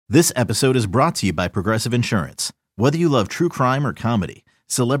This episode is brought to you by Progressive Insurance. Whether you love true crime or comedy,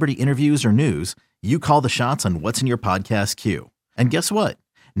 celebrity interviews or news, you call the shots on what's in your podcast queue. And guess what?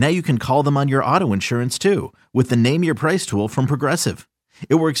 Now you can call them on your auto insurance too with the Name Your Price tool from Progressive.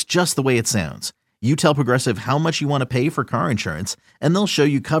 It works just the way it sounds. You tell Progressive how much you want to pay for car insurance, and they'll show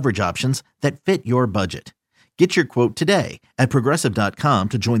you coverage options that fit your budget. Get your quote today at Progressive.com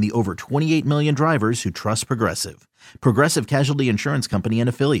to join the over 28 million drivers who trust Progressive. Progressive Casualty Insurance Company and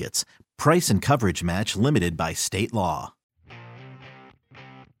Affiliates. Price and coverage match limited by state law.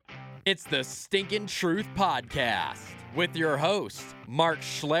 It's the Stinkin' Truth Podcast with your host, Mark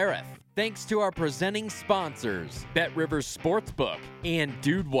Schlereth. Thanks to our presenting sponsors, Bet Rivers Sportsbook and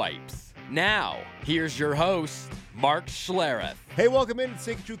Dude Wipes. Now, here's your host, Mark Schlereth. Hey, welcome into the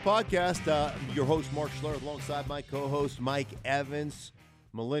Stinkin' Truth Podcast. Your host, Mark Schlereth, alongside my co-host, Mike Evans.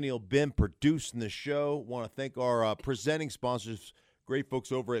 Millennial Ben producing the show. Want to thank our presenting sponsors, great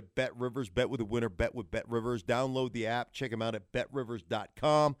folks over at Bet Rivers. Bet with a winner, bet with Bet Rivers. Download the app. Check them out at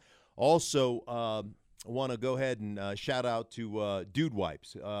betrivers.com. Also, want to go ahead and shout out to Dude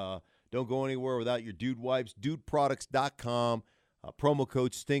Wipes. Don't go anywhere without your Dude Wipes. DudeProducts.com. Promo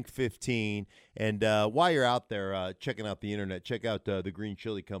code STINK15. And while you're out there checking out the internet, check out the green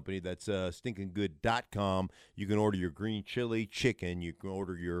chili company. That's stinkingood.com. You can order your green chili chicken. You can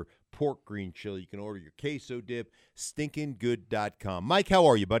order your pork green chili. You can order your queso dip. Stinkingood.com. Mike, how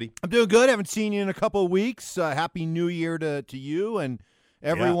are you, buddy? I'm doing good. Haven't seen you in a couple of weeks. Happy New Year to you and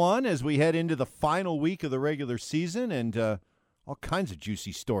everyone as we head into the final week of the regular season, and all kinds of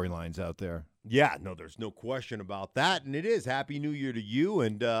juicy storylines out there. Yeah, no, there's no question about that, and it is Happy New Year to you,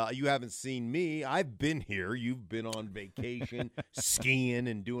 and you haven't seen me. I've been here. You've been on vacation, skiing,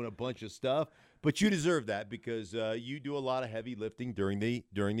 and doing a bunch of stuff, but you deserve that because you do a lot of heavy lifting during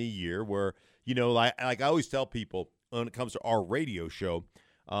the year where, you know, like I always tell people when it comes to our radio show,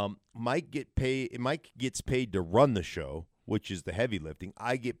 Mike gets paid to run the show, which is the heavy lifting.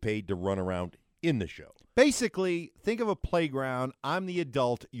 I get paid to run around in the show. Basically, think of a playground. I'm the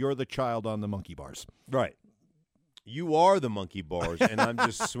adult. You're the child on the monkey bars. Right. You are the monkey bars, and I'm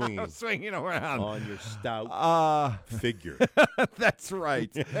just swinging around on your stout figure. That's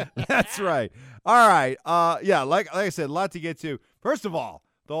right. That's right. All right. Yeah, like I said, a lot to get to. First of all,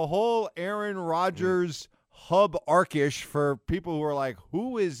 the whole Aaron Rodgers Hub Arkush, for people who are like,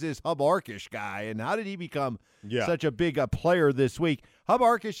 who is this Hub Arkush guy, and how did he become such a big player this week? Hub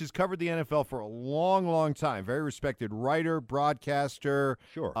Arkush has covered the NFL for a long, long time. Very respected writer, broadcaster,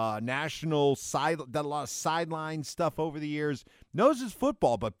 national done a lot of sideline stuff over the years. Knows his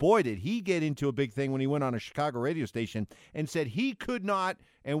football, but boy, did he get into a big thing when he went on a Chicago radio station and said he could not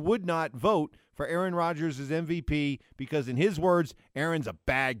and would not vote for Aaron Rodgers as MVP because, in his words, Aaron's a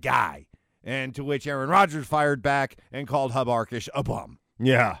bad guy. And to which Aaron Rodgers fired back and called Hub Arkush a bum.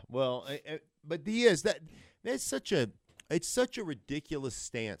 Yeah, well, but he is it's such a ridiculous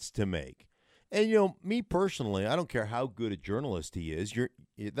stance to make. And you know, me personally, I don't care how good a journalist he is.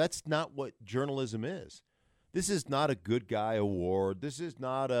 That's not what journalism is. This is not a good guy award. This is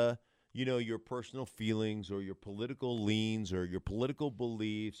not your personal feelings or your political leans or your political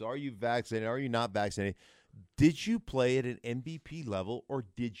beliefs. Are you vaccinated? Are you not vaccinated? Did you play at an MVP level or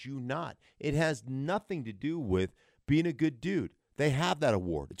did you not? It has nothing to do with being a good dude. They have that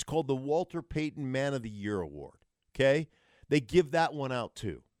award. It's called the Walter Payton Man of the Year Award, okay? They give that one out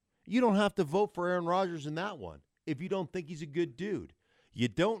too. You don't have to vote for Aaron Rodgers in that one if you don't think he's a good dude. You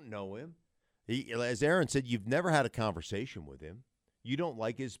don't know him. As Aaron said, you've never had a conversation with him. You don't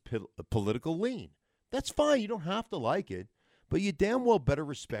like his political lean. That's fine. You don't have to like it, but you damn well better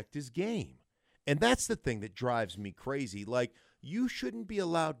respect his game. And that's the thing that drives me crazy. Like, you shouldn't be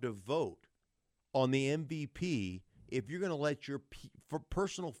allowed to vote on the MVP if you're going to let your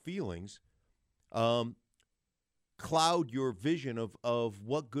personal feelings cloud your vision of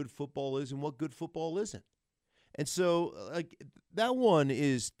what good football is and what good football isn't. And so, like, that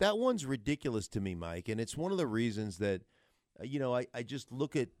one's ridiculous to me, Mike. And it's one of the reasons that, I just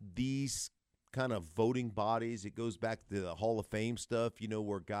look at these kind of voting bodies. It goes back to the Hall of Fame stuff,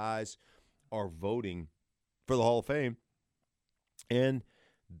 where guys are voting for the Hall of Fame, and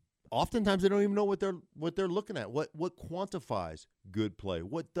oftentimes they don't even know what they're looking at. What quantifies good play?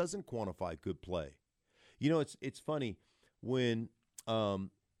 What doesn't quantify good play? It's funny when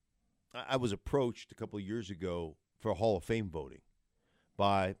I was approached a couple of years ago for Hall of Fame voting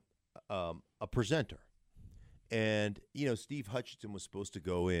by a presenter, and Steve Hutchinson was supposed to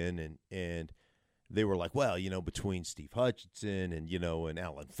go in and they were like, well, between Steve Hutchinson and, and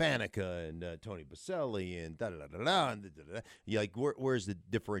Alan Faneca and Tony Baselli and da-da-da-da-da, and da-da-da-da. You're like, where's the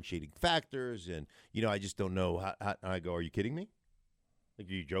differentiating factors? And, I just don't know how I go, are you kidding me? Like,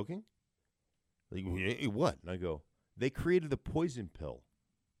 are you joking? Like, what? And I go, they created the poison pill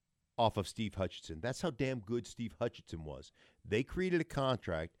off of Steve Hutchinson. That's how damn good Steve Hutchinson was. They created a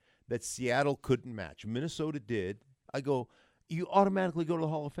contract that Seattle couldn't match. Minnesota did. I go, you automatically go to the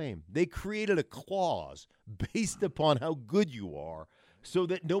Hall of Fame. They created a clause based upon how good you are so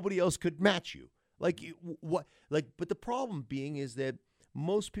that nobody else could match you. Like, what? Like, but the problem being is that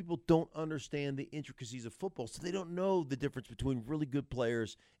most people don't understand the intricacies of football, so they don't know the difference between really good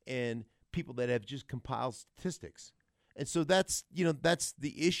players and people that have just compiled statistics. And so that's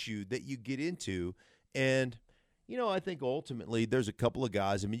the issue that you get into. And, I think ultimately there's a couple of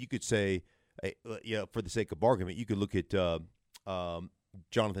guys. I mean, you could say, for the sake of argument, you could look at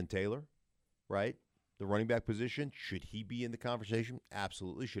Jonathan Taylor, right? The running back position. Should he be in the conversation?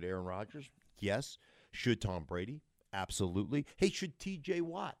 Absolutely. Should Aaron Rodgers? Yes. Should Tom Brady? Absolutely. Hey, should T.J.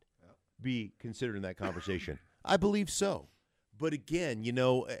 Watt be considered in that conversation? I believe so. But again,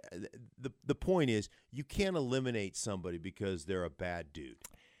 the point is you can't eliminate somebody because they're a bad dude.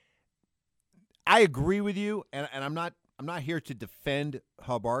 I agree with you, and I'm not here to defend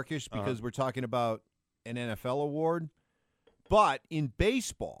Hub Arkush because we're talking about an NFL award. But in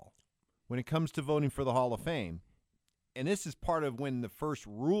baseball, when it comes to voting for the Hall of Fame, and this is part of when the first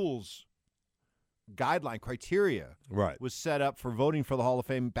rules guideline criteria was set up for voting for the Hall of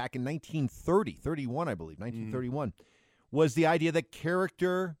Fame back in 1931, I believe, 1931, was the idea that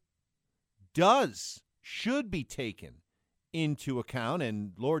character should be taken into account.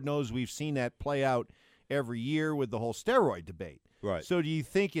 And Lord knows we've seen that play out every year with the whole steroid debate. Right. So do you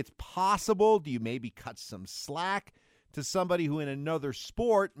think it's possible? Do you maybe cut some slack to somebody who in another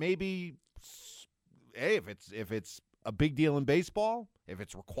sport maybe, hey, if it's a big deal in baseball, if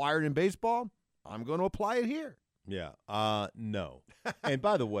it's required in baseball, I'm going to apply it here. Yeah. No. And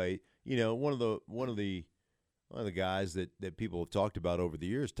by the way, one of the guys that people have talked about over the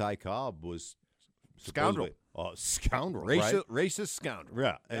years, Ty Cobb, was scoundrel. Scoundrel, racist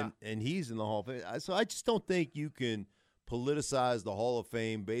scoundrel. Yeah. And he's in the Hall of Fame. So I just don't think you can politicize the Hall of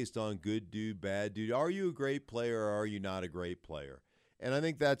Fame based on good dude, bad dude. Are you a great player or are you not a great player? And I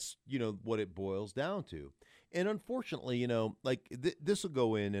think that's, what it boils down to. And unfortunately, this will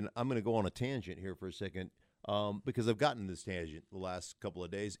go in, and I'm going to go on a tangent here for a second because I've gotten this tangent the last couple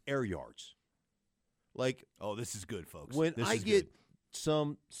of days, air yards. Like, oh, this is good, folks. When I get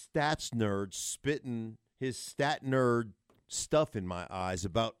some stats nerd spitting his stat nerd stuff in my eyes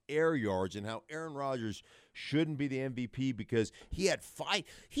about air yards and how Aaron Rodgers shouldn't be the MVP because he had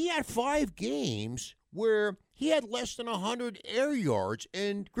five games where he had less than 100 air yards,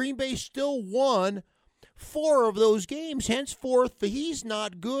 and Green Bay still won 4 of those games. Henceforth, he's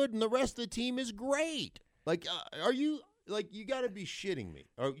not good, and the rest of the team is great. Like, are you like? You got to be shitting me,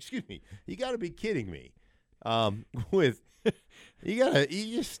 or excuse me, you got to be kidding me.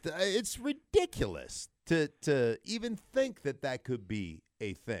 It's ridiculous to even think that could be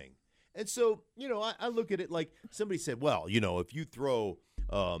a thing. And so, I look at it like somebody said, well, if you throw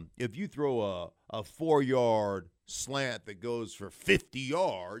a 4-yard slant that goes for 50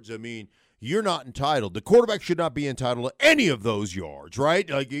 yards, I mean, you're not entitled. The quarterback should not be entitled to any of those yards, right?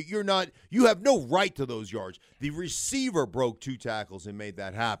 Like, you have no right to those yards. The receiver broke 2 tackles and made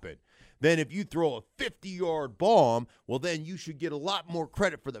that happen. Then if you throw a 50-yard bomb, well, then you should get a lot more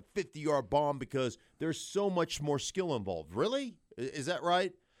credit for the 50-yard bomb because there's so much more skill involved. Really? Is that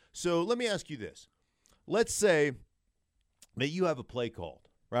right? So let me ask you this. Let's say that you have a play called,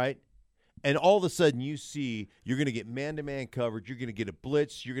 right? And all of a sudden you see you're going to get man-to-man coverage, you're going to get a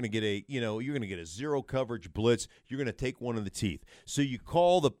blitz, you're going to get a zero coverage blitz, you're going to take one in the teeth. So you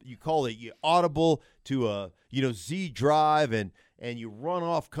audible to a Z drive and you run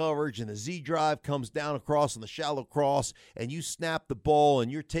off coverage and the Z drive comes down across on the shallow cross and you snap the ball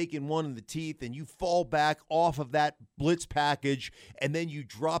and you're taking one in the teeth and you fall back off of that blitz package and then you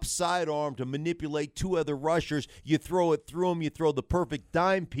drop sidearm to manipulate 2 other rushers. You throw it through them. You throw the perfect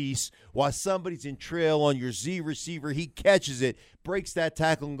dime piece while somebody's in trail on your Z receiver. He catches it, breaks that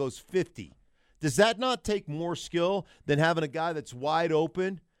tackle and goes 50. Does that not take more skill than having a guy that's wide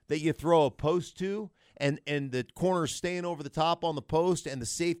open that you throw a post to? And the corner's staying over the top on the post, and the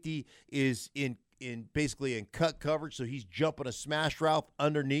safety is in basically in cut coverage, so he's jumping a smash route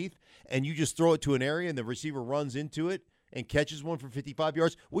underneath, and you just throw it to an area, and the receiver runs into it and catches one for 55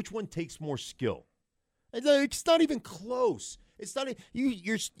 yards. Which one takes more skill? It's not even close. It's not.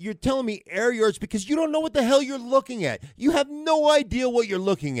 You're telling me air yards because you don't know what the hell you're looking at. You have no idea what you're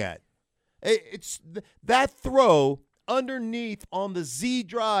looking at. It's that throw underneath on the Z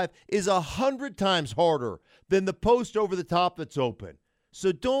drive is 100 times harder than the post over the top that's open.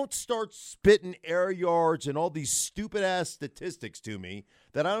 So don't start spitting air yards and all these stupid-ass statistics to me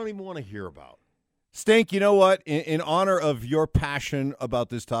that I don't even want to hear about. Stink, you know what? In honor of your passion about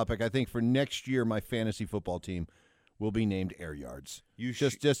this topic, I think for next year my fantasy football team will be named Air Yards.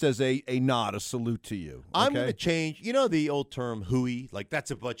 Just as a nod, a salute to you. Okay? I'm going to change. You know the old term hooey? Like,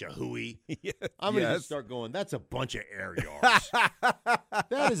 that's a bunch of hooey. Yeah, I'm going to just start going, that's a bunch of air yards.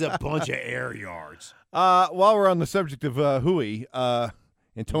 That is a bunch of air yards. While we're on the subject of hooey,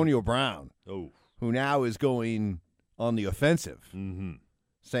 Antonio Brown, who now is going on the offensive,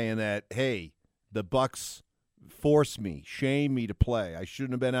 saying that, hey, the Bucs forced me, shamed me to play. I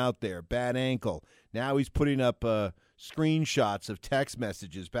shouldn't have been out there. Bad ankle. Now he's putting up screenshots of text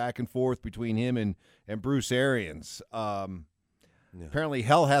messages back and forth between him and Bruce Arians. Apparently,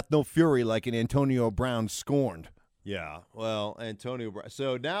 hell hath no fury like an Antonio Brown scorned. Yeah, well, Antonio Brown.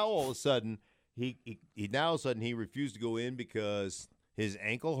 So now all of a sudden, he refused to go in because his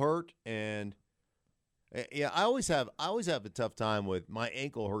ankle hurt, and I always have a tough time with my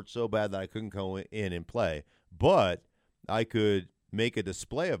ankle hurt so bad that I couldn't go in and play, but I could make a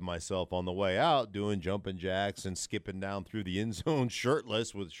display of myself on the way out doing jumping jacks and skipping down through the end zone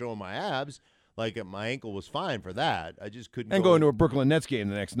shirtless with showing my abs. Like, my ankle was fine for that. I just couldn't. And going to a Brooklyn Nets game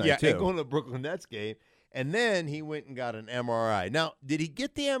the next night, too. Yeah, and going to a Brooklyn Nets game. And then he went and got an MRI. Now, did he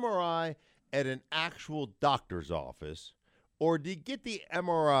get the MRI at an actual doctor's office, or did he get the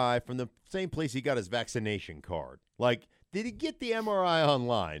MRI from the same place he got his vaccination card? Like, did he get the MRI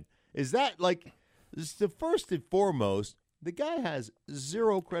online? Is that, like, the first and foremost, the guy has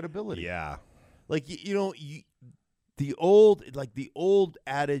zero credibility. Yeah. Like, the old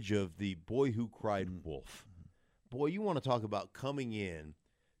adage of the boy who cried wolf. Boy, you want to talk about coming in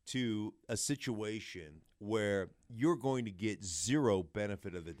to a situation where you're going to get zero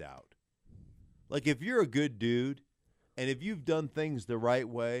benefit of the doubt. Like, if you're a good dude and if you've done things the right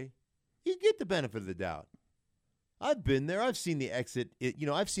way, you get the benefit of the doubt. I've been there. I've seen the exit.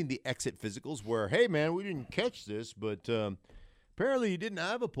 I've seen the exit physicals where, hey, man, we didn't catch this, but apparently you didn't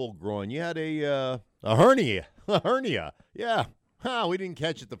have a pulled groin. You had a hernia. A hernia. Yeah. We didn't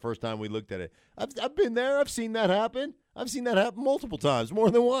catch it the first time we looked at it. I've been there. I've seen that happen. I've seen that happen multiple times, more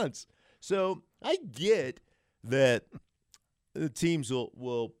than once. So I get that the teams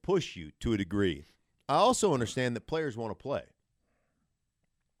will push you to a degree. I also understand that players want to play.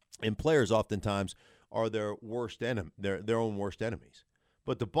 And players oftentimes are their worst enemy, their own worst enemies.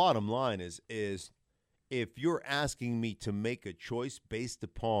 But the bottom line is if you're asking me to make a choice based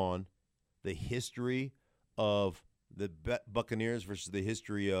upon the history of the Buccaneers versus the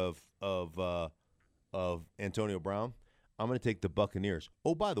history of Antonio Brown, I'm going to take the Buccaneers.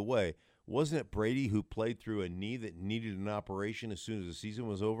 Oh, by the way, wasn't it Brady who played through a knee that needed an operation as soon as the season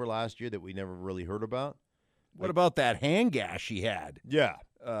was over last year that we never really heard about? What about that hand gash he had? Yeah.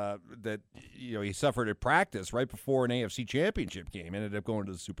 That he suffered at practice right before an AFC Championship game, ended up going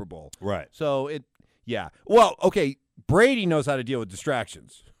to the Super Bowl. Right. So Well, okay, Brady knows how to deal with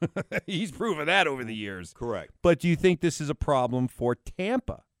distractions. He's proven that over the years. Correct. But do you think this is a problem for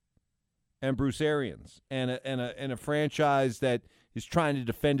Tampa and Bruce Arians and a franchise that is trying to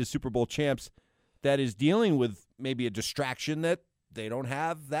defend his Super Bowl champs that is dealing with maybe a distraction that they don't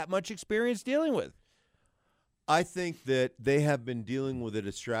have that much experience dealing with? I think that they have been dealing with a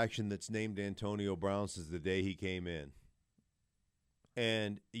distraction that's named Antonio Brown since the day he came in.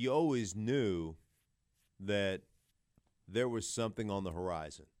 And you always knew that there was something on the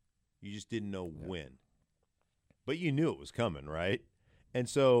horizon. You just didn't know when. But you knew it was coming, right? And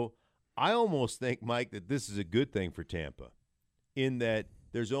so I almost think, Mike, that this is a good thing for Tampa in that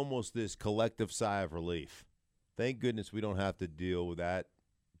there's almost this collective sigh of relief. Thank goodness we don't have to deal with that,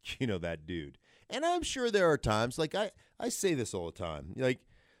 that dude. And I'm sure there are times, like I say this all the time, like,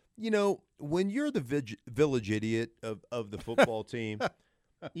 when you're the village idiot of the football team,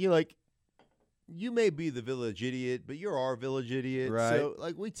 you may be the village idiot, but you're our village idiot. Right. So,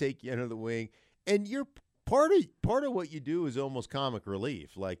 like, we take you under the wing, and you're part of what you do is almost comic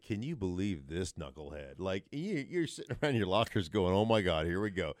relief. Like, can you believe this knucklehead? Like, you're sitting around your lockers going, oh, my God, here we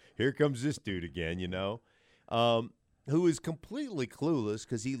go. Here comes this dude again, who is completely clueless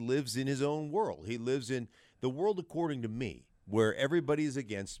because he lives in his own world. He lives in the world according to me, where everybody is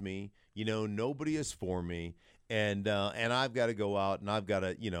against me. Nobody is for me, and I've got to go out and I've got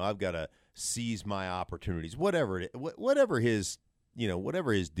to seize my opportunities, whatever his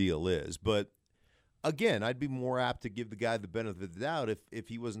deal is. But again, I'd be more apt to give the guy the benefit of the doubt if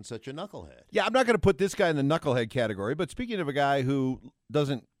he wasn't such a knucklehead. Yeah, I'm not going to put this guy in the knucklehead category, but speaking of a guy who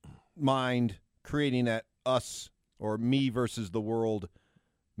doesn't mind creating that us or me versus the world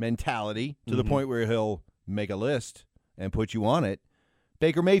mentality to the point where he'll make a list and put you on it,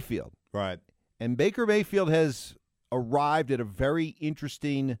 Baker Mayfield. Right. And Baker Mayfield has arrived at a very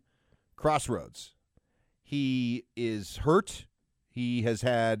interesting crossroads. He is hurt. He has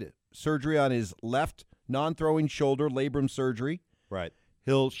had surgery on his left non-throwing shoulder, labrum surgery. Right.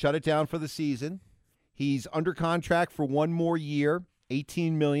 He'll shut it down for the season. He's under contract for one more year,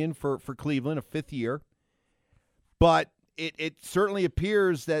 $18 million for Cleveland, a fifth year. But it certainly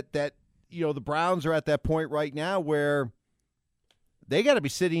appears that the Browns are at that point right now where they got to be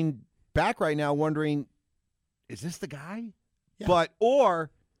sitting back right now wondering, is this the guy? Yeah.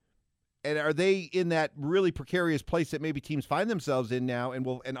 And are they in that really precarious place that maybe teams find themselves in now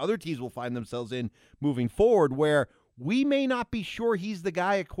and other teams will find themselves in moving forward, where we may not be sure he's the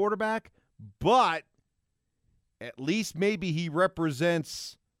guy at quarterback, but at least maybe he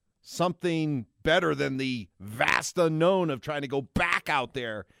represents something better than the vast unknown of trying to go back out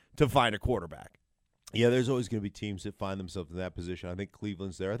there to find a quarterback. Yeah, there's always going to be teams that find themselves in that position. I think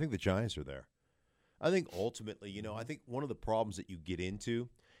Cleveland's there. I think the Giants are there. I think ultimately, I think one of the problems that you get into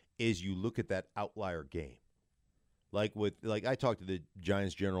is you look at that outlier game. Like I talked to the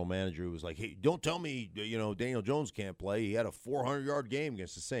Giants general manager who was like, "Hey, don't tell me, Daniel Jones can't play. He had a 400-yard game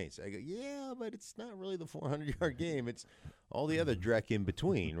against the Saints." I go, "Yeah, but it's not really the 400-yard game. It's all the other dreck in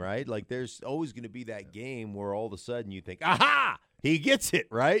between, right? Like there's always going to be that game where all of a sudden you think, aha, he gets it,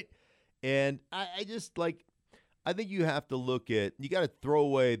 right?" And I just I think you have to look at, you got to throw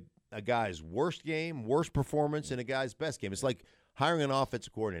away a guy's worst game, worst performance, and a guy's best game. It's like hiring an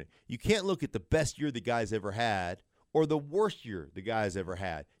offensive coordinator. You can't look at the best year the guy's ever had or the worst year the guy's ever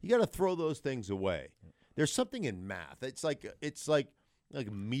had. You got to throw those things away. There's something in math. It's like a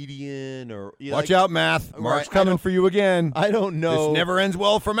median or watch out, math. Mark's coming for you again. I don't know. This never ends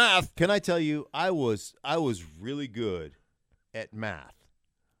well for math. Can I tell you? I was really good at math.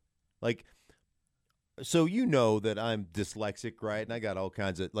 So that I'm dyslexic, right? And I got all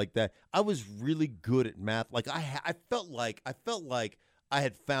kinds of like that. I was really good at math. I felt like I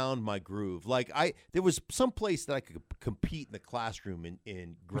had found my groove. There was some place that I could compete in the classroom in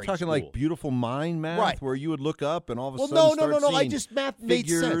grade We're talking school. Like beautiful mind math, right? Where you would look up and all of a sudden no. seeing I just math made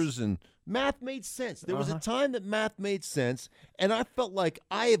figures sense. and Math made sense. There was a time that math made sense, and I felt like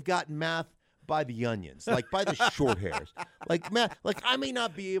I have gotten math by the onions, by the short hairs. Math, I may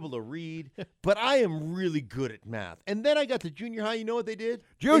not be able to read, but I am really good at math. And then I got to junior high. You know what they did?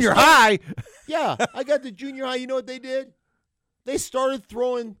 Junior high? Yeah, I got to junior high. You know what they did? They started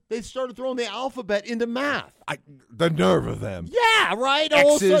throwing the alphabet into math. The nerve of them. Yeah, right. X's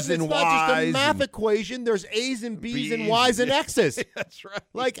All of a sudden, and it's not just a Y's math and equation. There's A's and B's and B's. Y's and X's. That's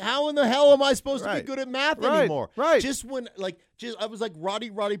right. How in the hell am I supposed to Right. be good at math Right. anymore? Right. Just when, I was like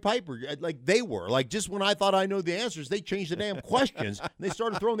Roddy Piper. They were. Just when I thought I know the answers, they changed the damn questions and they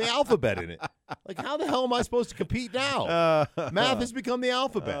started throwing the alphabet in it. How the hell am I supposed to compete now? Math has become the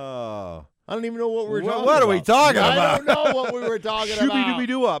alphabet. I don't even know what we're talking about. What are we talking about? I don't know what we were talking about.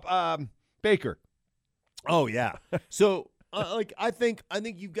 Shooby-dooby-doo up. Baker. Oh yeah. So I think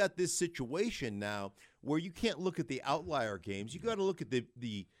you've got this situation now where you can't look at the outlier games. You got to look at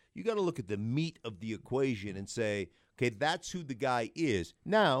the meat of the equation and say, okay, that's who the guy is.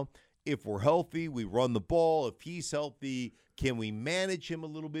 Now, if we're healthy, we run the ball. If he's healthy, can we manage him a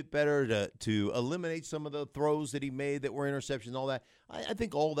little bit better to eliminate some of the throws that he made that were interceptions and all that? I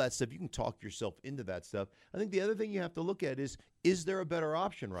think all that stuff, you can talk yourself into that stuff. I think the other thing you have to look at is there a better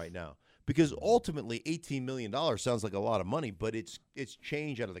option right now? Because ultimately, $18 million sounds like a lot of money, but it's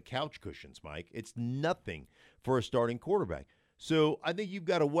change out of the couch cushions, Mike. It's nothing for a starting quarterback. So I think you've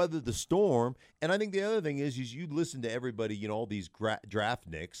got to weather the storm. And I think the other thing is you listen to everybody, all these draft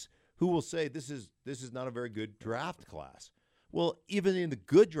nicks who will say this is not a very good draft class. Well, even in the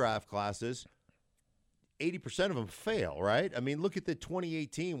good draft classes, 80% of them fail, right? I mean, look at the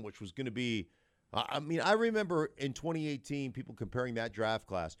 2018, which was going to be I remember in 2018 people comparing that draft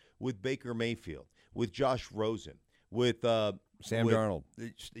class with Baker Mayfield, with Josh Rosen, with Sam Darnold.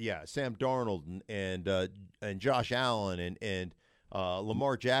 Yeah, Sam Darnold and Josh Allen and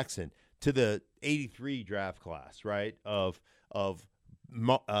Lamar Jackson to the 83 draft class, right? Of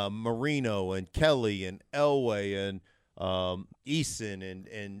Marino and Kelly and Elway and Eason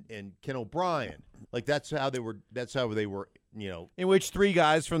and Ken O'Brien. That's how they were, In which three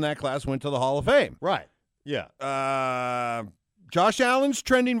guys from that class went to the Hall of Fame. Right. Yeah. Josh Allen's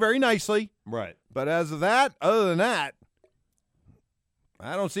trending very nicely. Right. But other than that,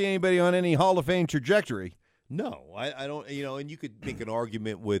 I don't see anybody on any Hall of Fame trajectory. No, I don't. And you could make an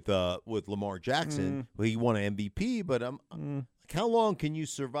argument with Lamar Jackson. Well, he won an MVP, but how long can you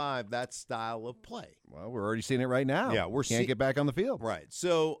survive that style of play? Well, we're already seeing it right now. Yeah, can't get back on the field. Right.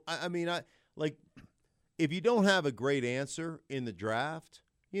 So if you don't have a great answer in the draft,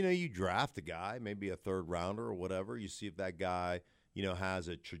 you draft a guy, maybe a third rounder or whatever. You see if that guy, has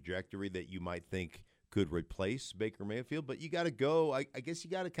a trajectory that you might think could replace Baker Mayfield. But you got to go. I guess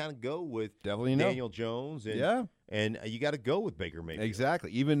you got to kind of go with Daniel Jones. And you got to go with Baker Mayfield.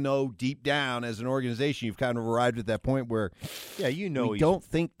 Exactly. Even though deep down as an organization, you've kind of arrived at that point where, we don't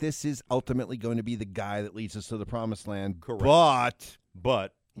think this is ultimately going to be the guy that leads us to the promised land. Correct.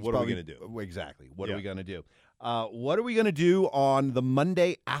 But what are we going to do? Exactly. What are we going to do? What are we going to do on the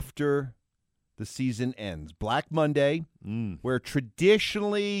Monday after the season ends? Black Monday, where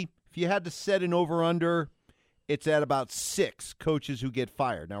traditionally, if you had to set an over-under, it's at about 6 coaches who get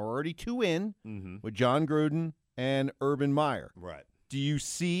fired. Now, we're already 2 in with John Gruden and Urban Meyer. Right. Do you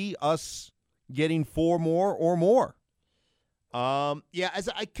see us getting 4 more or more?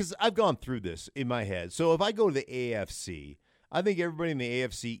 Because I've gone through this in my head. So if I go to the AFC, I think everybody in the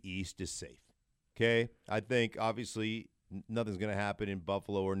AFC East is safe. Okay? I think, obviously, nothing's going to happen in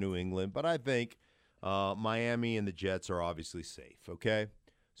Buffalo or New England, but I think Miami and the Jets are obviously safe. Okay?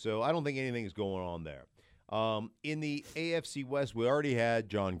 So I don't think anything is going on there. In the AFC West, we already had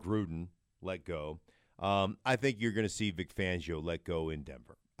John Gruden let go. I think you're going to see Vic Fangio let go in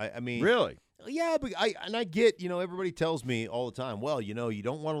Denver. I mean, really? Yeah, but I get, everybody tells me all the time, well, you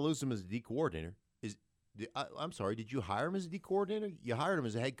don't want to lose him as a D coordinator. I'm sorry, did you hire him as a D coordinator? You hired him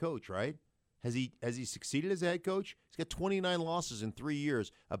as a head coach, right? Has he succeeded as a head coach? He's got 29 losses in 3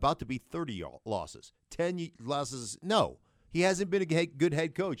 years, about to be 30 losses. 10 losses. No, he hasn't been a good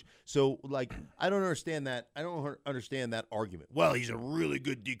head coach. So, I don't understand that. I don't understand that argument. Well, he's a really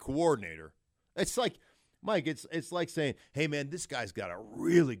good D coordinator. It's like, Mike, it's like saying, hey, man, this guy's got a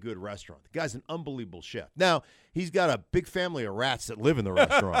really good restaurant. The guy's an unbelievable chef. Now, he's got a big family of rats that live in the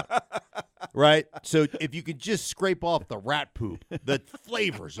restaurant, right? So if you could just scrape off the rat poop, the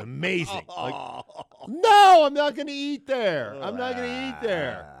flavor's amazing. No, I'm not going to eat there. I'm not going to eat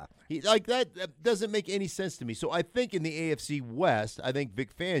there. That doesn't make any sense to me. So I think in the AFC West, I think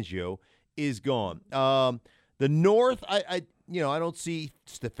Vic Fangio is gone. The North, I don't see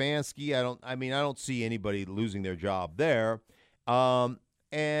Stefanski. I don't see anybody losing their job there.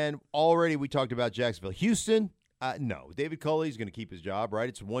 And already we talked about Jacksonville. Houston, no. David Culley is going to keep his job, right?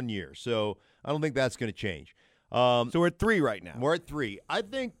 It's 1 year. So I don't think that's going to change. So we're at 3 right now. We're at 3. I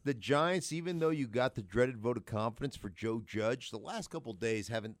think the Giants, even though you got the dreaded vote of confidence for Joe Judge, the last couple of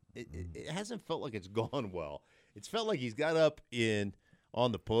days it hasn't felt like it's gone well. It's felt like he's got up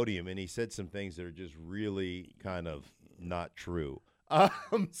on the podium and he said some things that are just really kind of not true.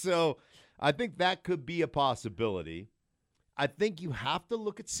 So I think that could be a possibility. I think you have to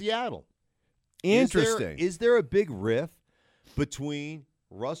look at Seattle. Interesting. Is there a big rift between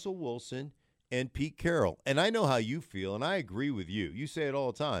Russell Wilson and Pete Carroll? And I know how you feel, and I agree with you. You say it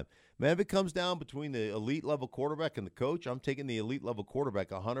all the time. Man, if it comes down between the elite-level quarterback and the coach, I'm taking the elite-level quarterback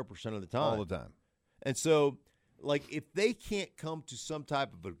 100% of the time. All the time. And so, if they can't come to some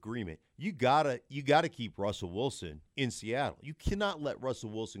type of agreement, you gotta keep Russell Wilson in Seattle. You cannot let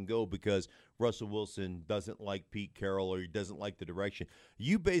Russell Wilson go because Russell Wilson doesn't like Pete Carroll or he doesn't like the direction.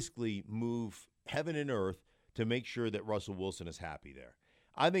 You basically move heaven and earth to make sure that Russell Wilson is happy there.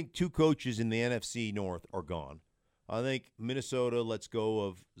 I think 2 coaches in the NFC North are gone. I think Minnesota lets go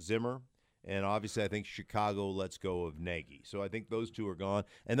of Zimmer, and obviously I think Chicago lets go of Nagy. So I think those 2 are gone.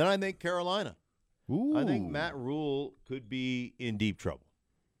 And then I think Carolina. Ooh. I think Matt Rule could be in deep trouble.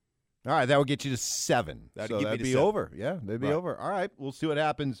 All right, that would get you to 7. That'd be over. Yeah, that'd be over. All right, we'll see what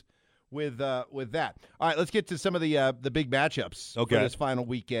happens with that. All right, let's get to some of the big matchups for this final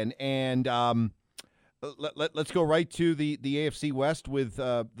weekend, and let's go right to the AFC West with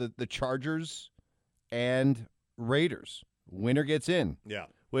the Chargers and Raiders. Winner gets in. Yeah.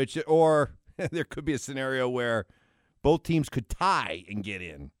 Or there could be a scenario where both teams could tie and get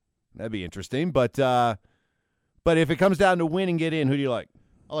in. That'd be interesting. But if it comes down to win and get in, who do you like?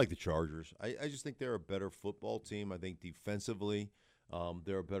 I like the Chargers. I just think they're a better football team. I think defensively,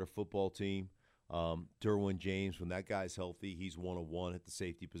 they're a better football team. Derwin James, when that guy's healthy, he's 1-on-1 at the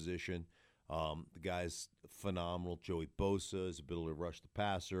safety position. The guy's phenomenal. Joey Bosa, his ability to rush the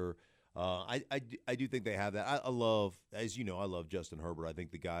passer. I do think they have that. I love Justin Herbert. I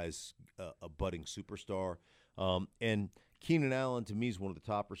think the guy's a budding superstar. And Keenan Allen, to me, is one of the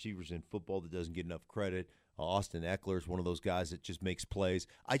top receivers in football that doesn't get enough credit. Austin Eckler is one of those guys that just makes plays.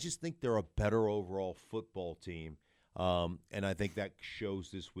 I just think they're a better overall football team, and I think that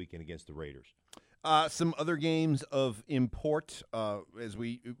shows this weekend against the Raiders. Some other games of import as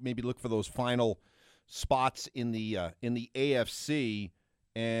we maybe look for those final spots in the AFC,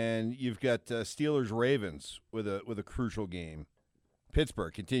 and you've got Steelers-Ravens with a crucial game.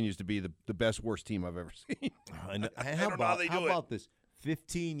 Pittsburgh continues to be the best, worst team I've ever seen. How about this?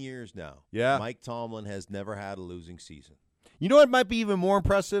 15 years now. Yeah. Mike Tomlin has never had a losing season. You know what might be even more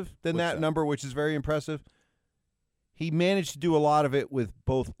impressive than What's that that? number, which is very impressive? He managed to do a lot of it with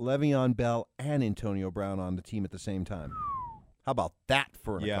both Le'Veon Bell and Antonio Brown on the team at the same time. How about that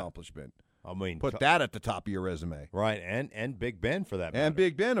for an accomplishment? I mean, Put that at the top of your resume. right, and Big Ben for that matter. And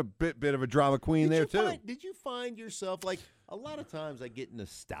Big Ben, a bit of a drama queen there, too. Did you find yourself, like, a lot of times I get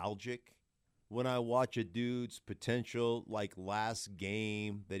nostalgic when I watch a dude's potential, like, last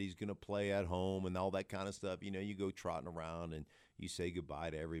game that he's going to play at home and all that kind of stuff. You know, you go trotting around and you say goodbye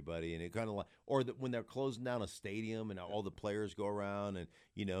to everybody, and it kind of like, or when they're closing down a stadium and all the players go around and,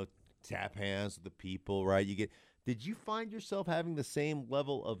 you know, tap hands with the people, right? Did you find yourself having the same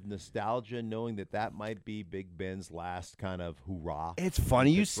level of nostalgia, knowing that might be Big Ben's last kind of hoorah? It's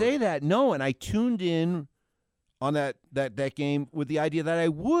funny you say that. No, and I tuned in on that game with the idea that I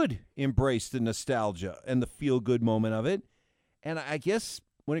would embrace the nostalgia and the feel-good moment of it. And I guess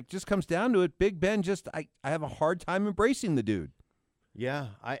when it just comes down to it, Big Ben I have a hard time embracing the dude. Yeah,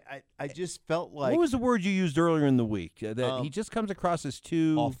 I just felt like, what was the word you used earlier in the week? That he just comes across as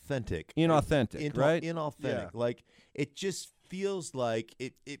too authentic, inauthentic, right? Inauthentic. Yeah. Like, it just feels like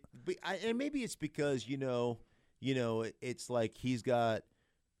it. And maybe it's because it's like he's got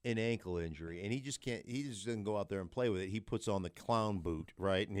an ankle injury and he just doesn't go out there and play with it. He puts on the clown boot,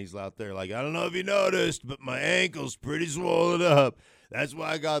 right? And he's out there like, I don't know if you noticed, but my ankle's pretty swollen up. That's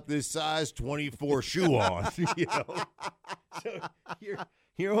why I got this size 24 shoe on. So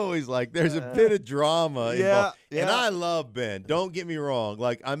you're always like, there's a bit of drama involved. And I love Ben. Don't get me wrong.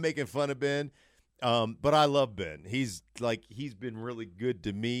 Like, I'm making fun of Ben, but I love Ben. He's been really good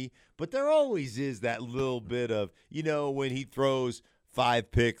to me. But there always is that little bit of, when he throws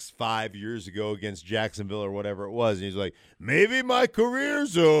 5 picks 5 years ago against Jacksonville or whatever it was, and he's like, maybe my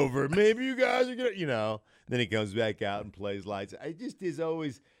career's over. Maybe you guys are going to, Then he comes back out and plays lights. It just is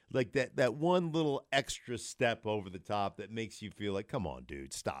always like that one little extra step over the top that makes you feel like, come on,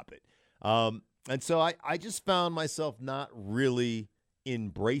 dude, stop it. And so I just found myself not really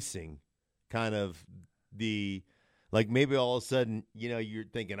embracing kind of like maybe all of a sudden, you're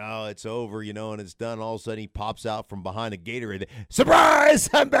thinking, oh, it's over, and it's done. All of a sudden he pops out from behind a Gatorade. Surprise,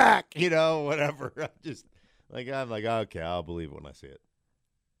 I'm back, whatever. I'm like, okay, I'll believe it when I see it.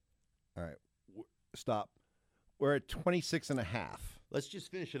 All right, stop. We're at 26.5. Let's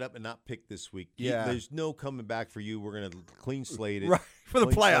just finish it up and not pick this week. Yeah. There's no coming back for you. We're going to clean slate it. Right, for the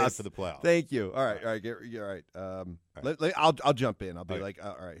playoffs. For the playoffs. Thank you. All right. All right. I'll jump in. I'll be like,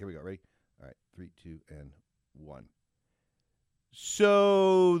 all right, here we go. Ready? All right, 3, 2, and 1.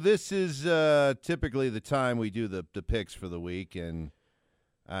 So this is typically the time we do the picks for the week, and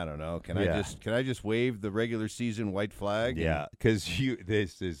I don't know. Can I just wave the regular season white flag? Yeah, because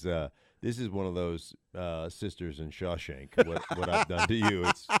this is one of those sisters in Shawshank. What I've done to you,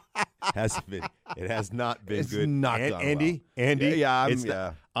 it has not been It's good. not done Andy, well. Andy, I'm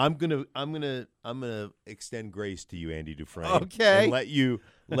I'm gonna extend grace to you, Andy Dufresne. Okay. And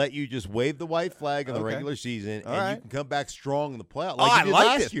let you just wave the white flag in the regular season, All and right. you can come back strong in the playoffs. I you did liked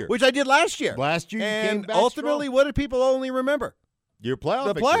last it, year. which I did last year. Last year, you came and back ultimately, strong. what did people only remember? Your playoff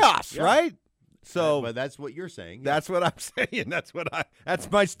The victory. playoffs, Yeah. right? So but that's what you're saying. that's what I'm saying. That's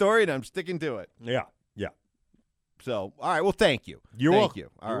my story, and I'm sticking to it. Yeah. So, all right. Well, thank you. You're thank welcome.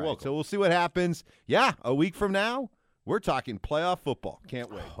 you. All You're right. welcome. So we'll see what happens. Yeah, a week from now, we're talking playoff football.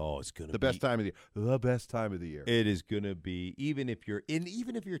 Can't wait. Oh, it's gonna The be best time of the year. The best time of the year. It is going to be, even if your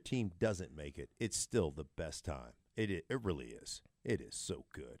team doesn't make it, it's still the best time. It really is. It is so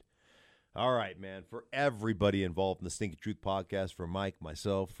good. All right, man. For everybody involved in the Stinky Truth podcast, for Mike,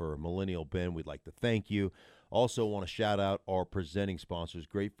 myself, for Millennial Ben, we'd like to thank you. Also want to shout out our presenting sponsors,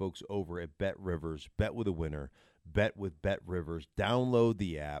 great folks over at Bet Rivers. Bet with a winner. Bet with Bet Rivers. Download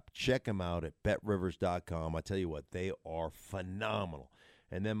the app. Check them out at betrivers.com. I tell you what, they are phenomenal.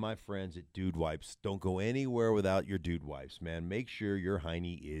 And then my friends at Dude Wipes. Don't go anywhere without your Dude Wipes, man. Make sure your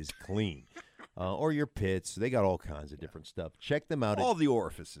hiney is clean. Or your pits. They got all kinds of different stuff. Check them out. All the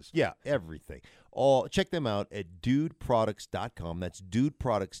orifices. Yeah, everything. Check them out at dudeproducts.com. That's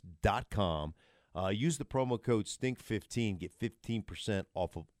dudeproducts.com. Use the promo code STINK15. Get 15%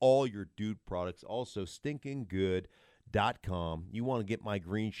 off of all your Dude products. Also, stinkinggood.com. You want to get my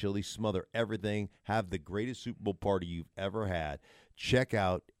green chili, smother everything, have the greatest Super Bowl party you've ever had. Check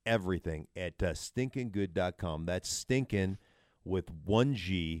out everything at stinkinggood.com. That's stinking with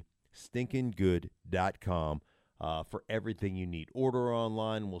 1G, stinkinggood.com for everything you need. Order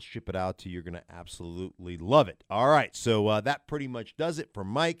online. We'll ship it out to you. You're going to absolutely love it. All right, so that pretty much does it for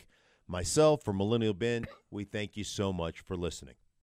Mike. Myself, for Millennial Ben, we thank you so much for listening.